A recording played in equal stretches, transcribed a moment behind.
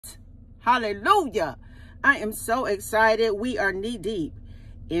Hallelujah. I am so excited. We are knee deep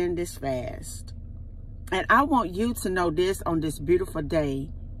in this fast. And I want you to know this on this beautiful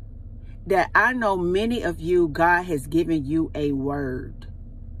day, that I know many of you, God has given you a word.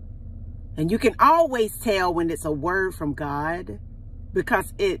 And you can always tell when it's a word from God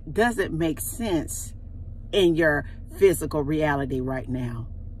because it doesn't make sense in your physical reality right now.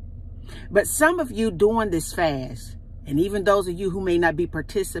 But some of you doing this fast, and even those of you who may not be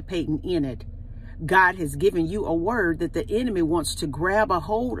participating in it, God has given you a word that the enemy wants to grab a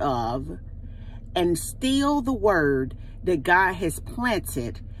hold of and steal the word that God has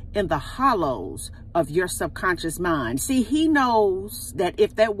planted in the hollows of your subconscious mind. See, he knows that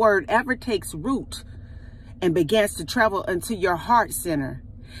if that word ever takes root and begins to travel into your heart center,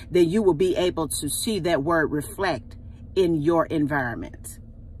 then you will be able to see that word reflect in your environment.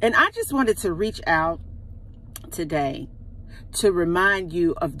 And I just wanted to reach out today to remind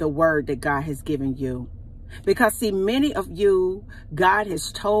you of the word that God has given you. Because see, many of you, God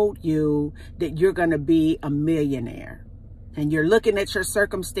has told you that you're going to be a millionaire. And you're looking at your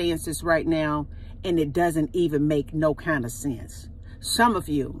circumstances right now, and it doesn't even make no kind of sense. Some of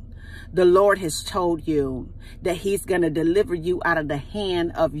you, the Lord has told you that he's going to deliver you out of the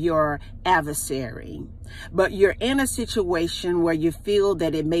hand of your adversary. But you're in a situation where you feel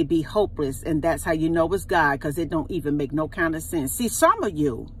that it may be hopeless, and that's how you know it's God, because it don't even make no kind of sense. See, some of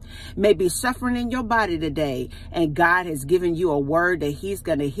you may be suffering in your body today, and God has given you a word that he's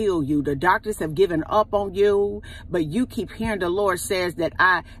going to heal you. The doctors have given up on you, but you keep hearing the Lord says that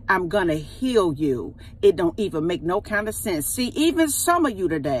I'm going to heal you. It don't even make no kind of sense. See, even some of you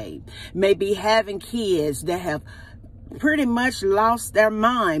today may be having kids that have pretty much lost their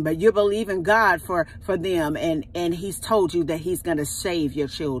mind, but you believe in God for them, and he's told you that he's going to save your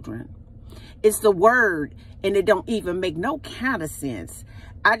children. It's the word, and it don't even make no kind of sense.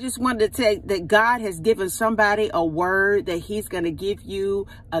 I just wanted to tell you that God has given somebody a word that he's going to give you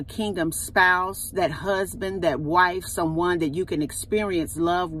a kingdom spouse, that husband, that wife, someone that you can experience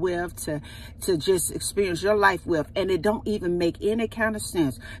love with, to just experience your life with. And it don't even make any kind of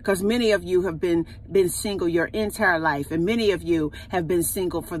sense, because many of you have been single your entire life. And many of you have been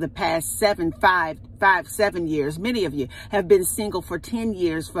single for the past 7 years. Many of you have been single for 10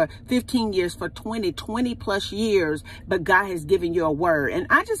 years, for 15 years, for 20 plus years. But God has given you a word. And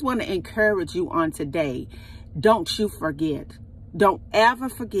I just want to encourage you on today. Don't you forget. Don't ever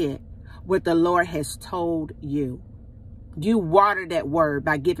forget what the Lord has told you. You water that word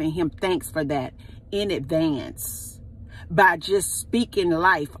by giving him thanks for that in advance, by just speaking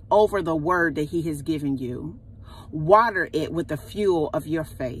life over the word that he has given you. Water it with the fuel of your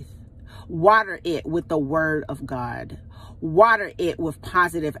faith. Water it with the word of God. Water it with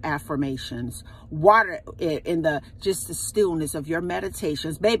positive affirmations. Water it in the stillness of your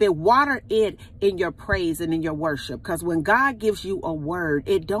meditations. Baby, water it in your praise and in your worship. Because when God gives you a word,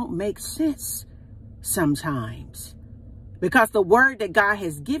 it don't make sense sometimes. Because the word that God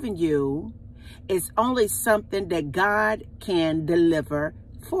has given you is only something that God can deliver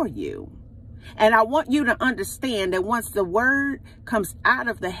for you. And I want you to understand that once the word comes out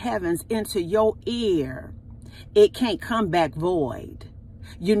of the heavens into your ear, it can't come back void.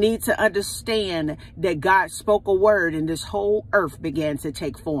 You need to understand that God spoke a word and this whole earth began to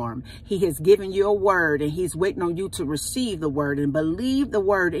take form. He has given you a word, and he's waiting on you to receive the word and believe the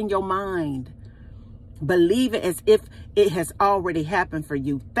word in your mind. Believe it as if it has already happened for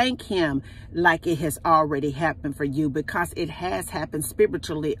you. Thank him like it has already happened for you, because it has happened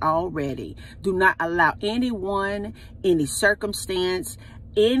spiritually already. Do not allow anyone, any circumstance,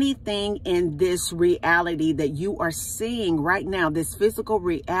 anything in this reality that you are seeing right now, this physical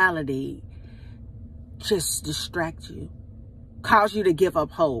reality, just distract you, cause you to give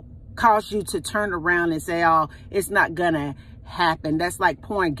up hope, cause you to turn around and say, oh, it's not gonna happen. That's like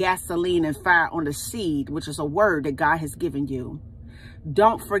pouring gasoline and fire on the seed, which is a word that God has given you.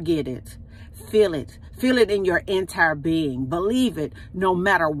 Don't forget it. Feel it. Feel it in your entire being. Believe it no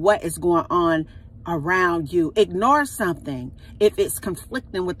matter what is going on around you. Ignore something if it's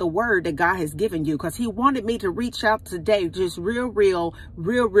conflicting with the word that God has given you, because he wanted me to reach out today just real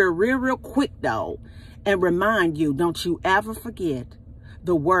quick though, and remind you, don't you ever forget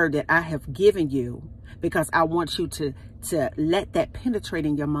the word that I have given you, because I want you to let that penetrate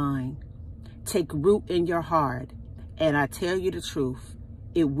in your mind, take root in your heart, and I tell you the truth,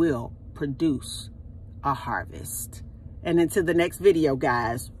 it will produce a harvest. And until the next video,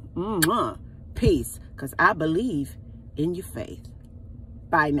 guys, peace, because I believe in your faith.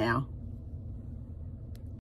 Bye now.